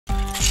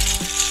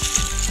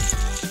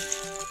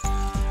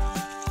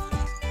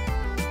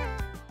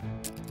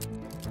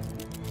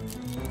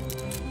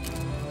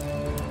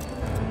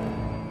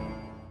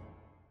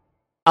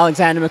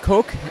Alexander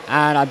McCooke,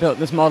 and I built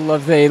this model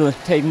of the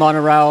Lartigue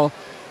Monorail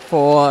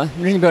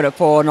originally built it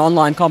for an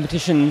online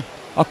competition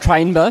of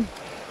Trainbar.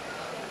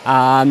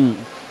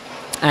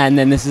 And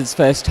then this is its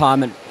first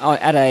time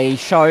at a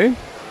show.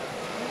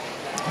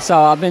 So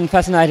I've been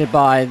fascinated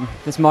by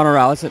this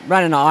monorail. It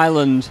ran in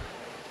Ireland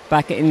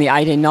back in the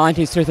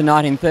 1890s through the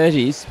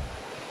 1930s.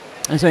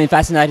 And it's been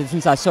fascinated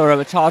since I saw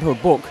a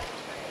childhood book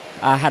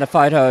had a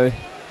photo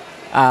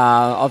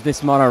of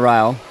this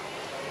monorail.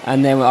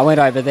 And then I went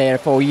over there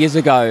 4 years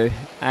ago,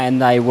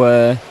 and they've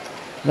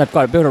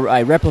built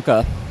a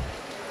replica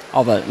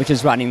of it, which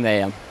is running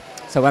there.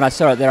 So when I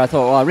saw it there, I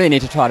thought, well, I really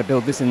need to try to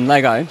build this in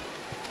Lego.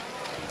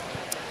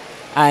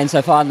 And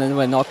so finally,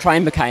 when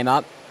Trainbar came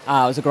up, it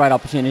was a great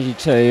opportunity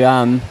to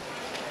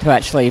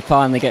actually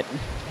finally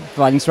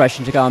provide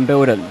inspiration to go and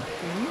build it.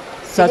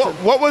 So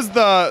what was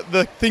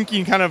the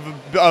thinking kind of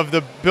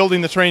the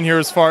building the train here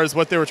as far as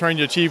what they were trying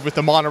to achieve with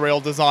the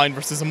monorail design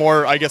versus a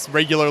more, I guess,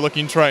 regular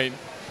looking train?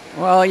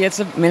 Well, yeah, it's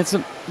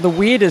the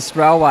weirdest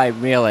railway,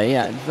 really.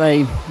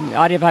 The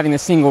idea of having a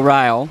single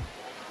rail.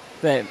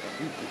 They've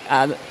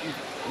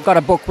got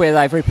a book where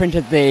they've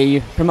reprinted the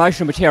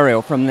promotional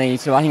material from the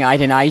sort of, I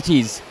think,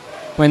 1880s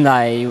when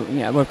they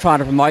were trying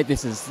to promote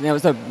this as it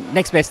was the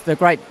next best, the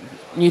great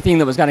new thing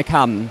that was going to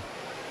come,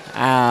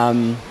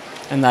 and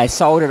they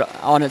sold it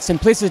on its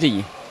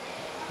simplicity.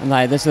 And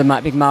this is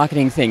a big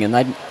marketing thing, and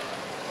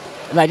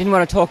they didn't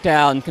want to talk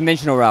down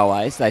conventional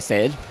railways, they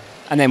said.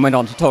 And then went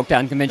on to talk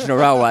down conventional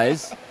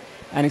railways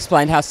and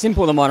explained how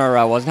simple the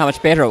monorail was and how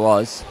much better it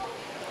was,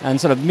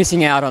 and sort of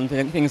missing out on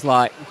things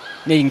like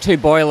needing 2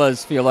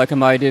 boilers for your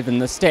locomotive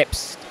and the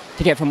steps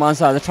to get from one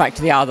side of the track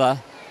to the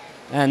other,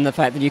 and the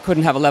fact that you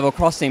couldn't have a level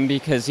crossing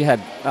because you had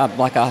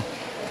like a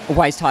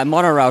waist-high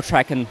monorail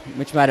track,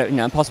 which made it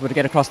impossible to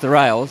get across the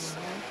rails.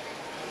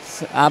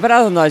 So, but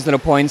other than those little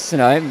points,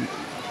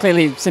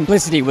 clearly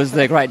simplicity was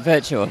the great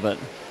virtue of it.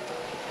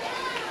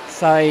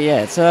 So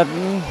yeah, it's an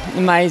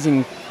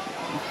amazing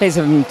piece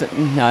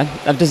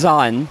of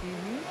design.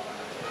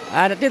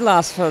 And it did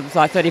last for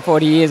like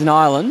 30-40 years in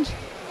Ireland.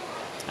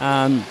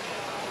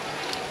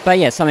 But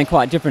yeah, something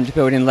quite different to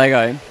build in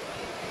Lego.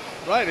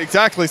 Right,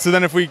 exactly. So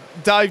then if we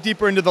dive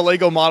deeper into the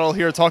Lego model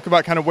here, talk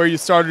about kind of where you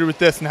started with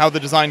this and how the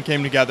design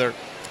came together.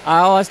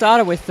 I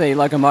started with the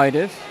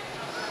locomotive.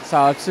 So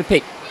I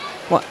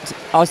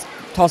was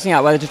tossing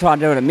out whether to try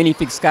and do it at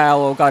minifig scale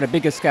or go to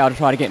bigger scale to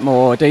try to get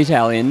more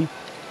detail in.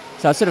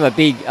 So it's sort of a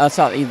big,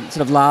 slightly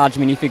sort of large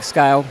minifig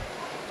scale,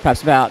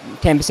 perhaps about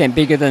 10%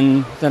 bigger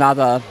than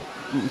other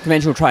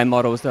conventional train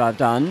models that I've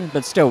done,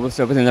 but still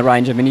within the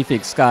range of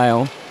minifig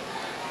scale.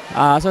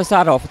 So I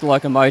started off with the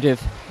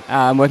locomotive,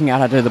 working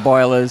out how to do the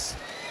boilers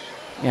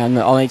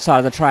on each side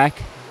of the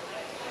track.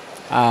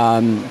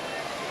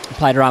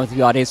 Played around with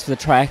the ideas for the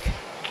track.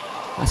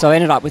 So I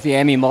ended up with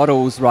the ME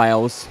Models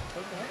rails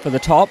for the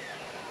top,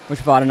 which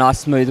provide a nice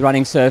smooth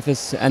running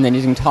surface, and then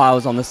using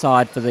tiles on the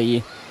side for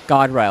the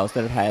guide rails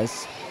that it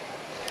has.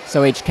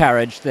 So each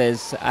carriage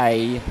there's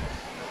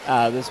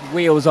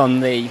wheels on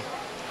the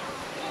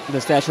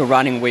actual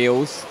running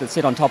wheels that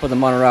sit on top of the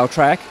monorail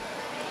track,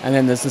 and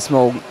then there's the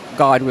small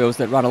guide wheels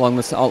that run along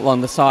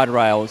the side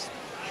rails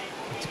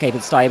to keep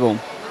it stable.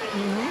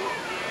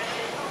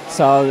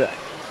 So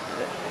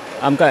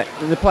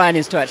the plan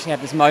is to actually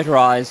have this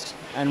motorised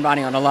and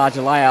running on a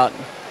larger layout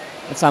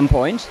at some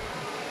point.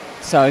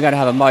 So we're going to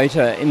have a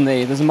motor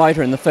there's a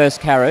motor in the first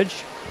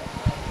carriage,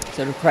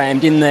 sort of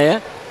crammed in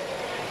there.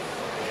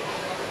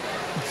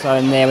 So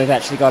in there we've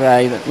actually got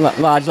a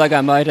large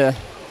Lego motor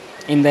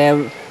in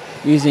there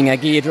using a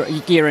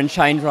gear and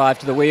chain drive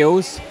to the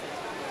wheels.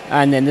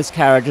 And then this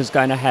carriage is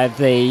going to have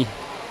the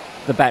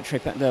battery,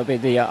 there'll be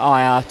the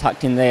IR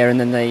tucked in there, and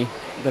then the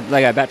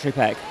Lego battery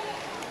pack.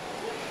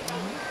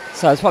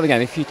 So there's probably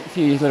going to be a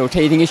few little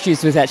teething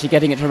issues with actually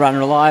getting it to run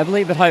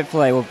reliably, but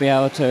hopefully we'll be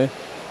able to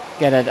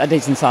get a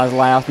decent sized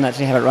layout and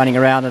actually have it running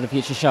around at a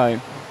future show.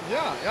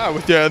 Yeah,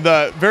 with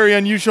the very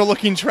unusual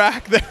looking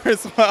track there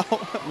as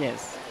well.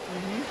 Yes.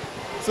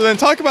 So then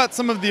talk about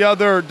some of the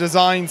other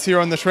designs here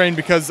on the train,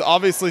 because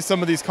obviously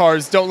some of these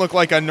cars don't look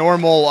like a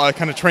normal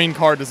kind of train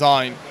car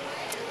design.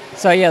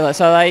 So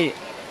they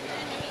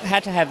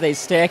had to have these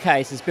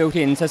staircases built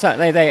in. So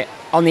they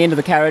on the end of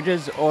the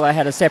carriages, or they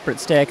had a separate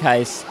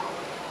staircase.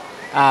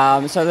 You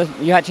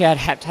actually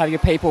had to have your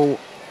people.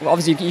 Well,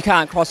 obviously, you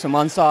can't cross from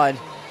one side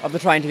of the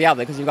train to the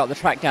other because you've got the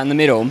track down the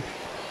middle.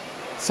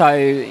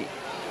 So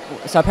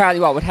apparently,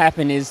 what would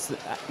happen is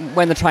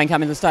when the train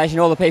came into the station,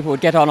 all the people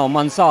would get on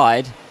one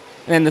side,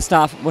 and then the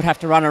staff would have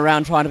to run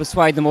around trying to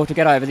persuade them all to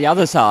get over the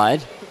other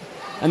side.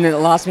 And then at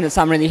the last minute,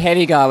 some really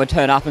heavy guy would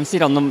turn up and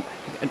sit on them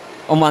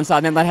on one side,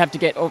 and then they'd have to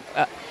get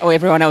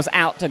everyone else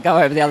out to go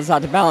over the other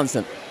side to balance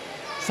it.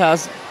 So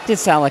it did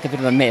sound like a bit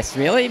of a mess,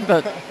 really.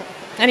 But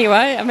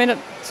anyway, I mean, it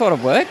sort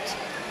of worked.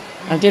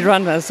 And it did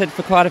run, as I said,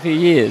 for quite a few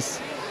years.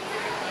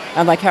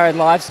 And they carried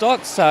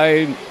livestock,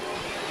 so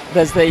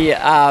there's the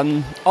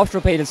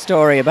oft-repeated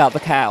story about the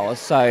cows.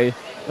 So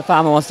the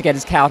farmer wants to get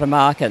his cow to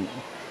market,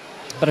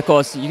 but of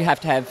course you have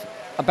to have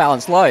a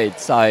balanced load.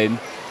 So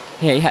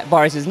he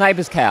borrows his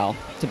neighbour's cow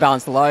to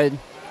balance the load,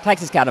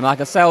 takes his cow to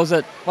market, sells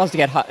it, wants to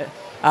get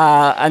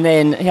and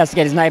then he has to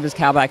get his neighbour's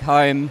cow back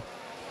home,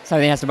 so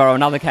then he has to borrow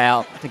another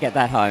cow to get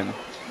that home.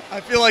 I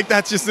feel like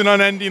that's just an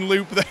unending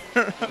loop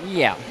there.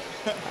 Yeah.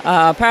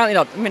 Apparently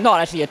not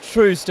actually a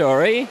true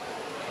story.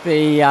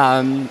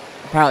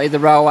 Apparently the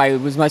railway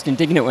was most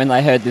indignant when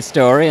they heard this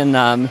story, and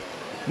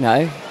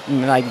they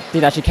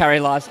did actually carry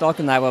livestock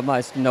and they were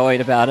most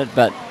annoyed about it,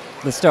 but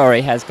the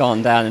story has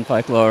gone down in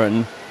folklore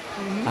and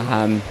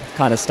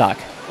kind of stuck.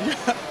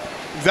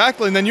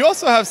 Exactly, and then you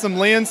also have some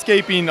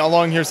landscaping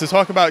along here, so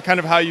talk about kind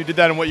of how you did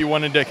that and what you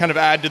wanted to kind of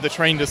add to the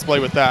train display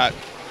with that.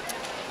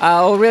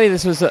 Well, really,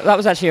 that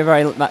was actually a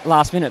very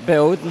last-minute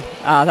build.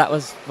 That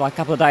was like a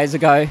couple of days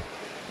ago,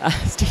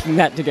 sticking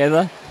that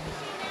together.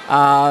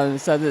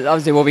 So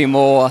obviously will be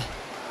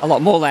a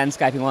lot more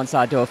landscaping once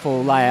I do a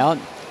full layout.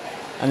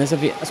 And there's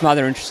some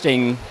other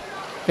interesting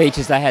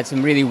features. They had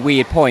some really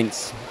weird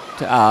points.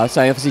 So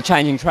obviously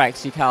changing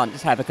tracks, you can't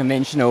just have a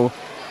conventional,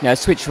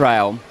 switch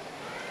rail.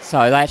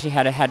 So they actually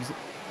had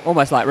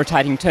almost like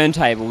rotating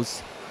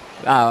turntables,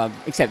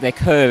 except they're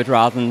curved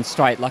rather than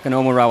straight like a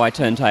normal railway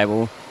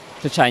turntable,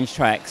 to change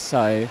tracks. So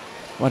I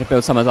want to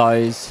build some of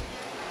those.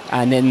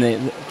 And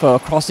then for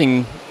cars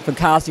to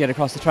get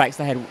across the tracks,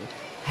 they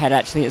had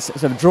actually a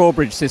sort of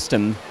drawbridge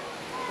system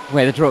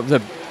where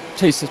the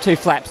two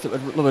flaps that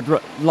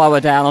would lower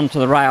down onto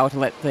the rail to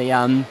let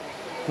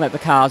the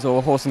cars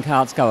or horse and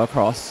carts go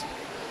across.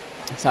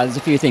 So there's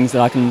a few things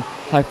that I can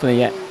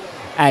hopefully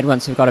add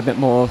once we've got a bit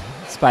more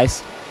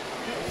space.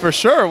 For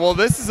sure. Well,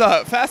 this is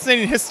a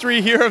fascinating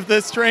history here of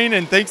this train,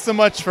 and thanks so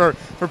much for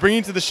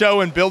bringing to the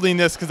show and building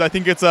this, because I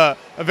think it's a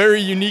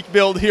very unique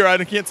build here. I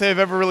can't say I've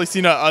ever really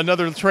seen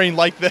another train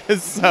like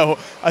this, so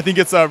I think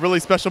it's a really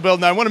special build.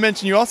 And I want to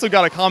mention you also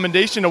got a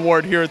commendation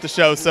award here at the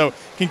show, so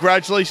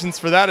congratulations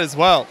for that as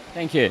well.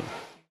 Thank you.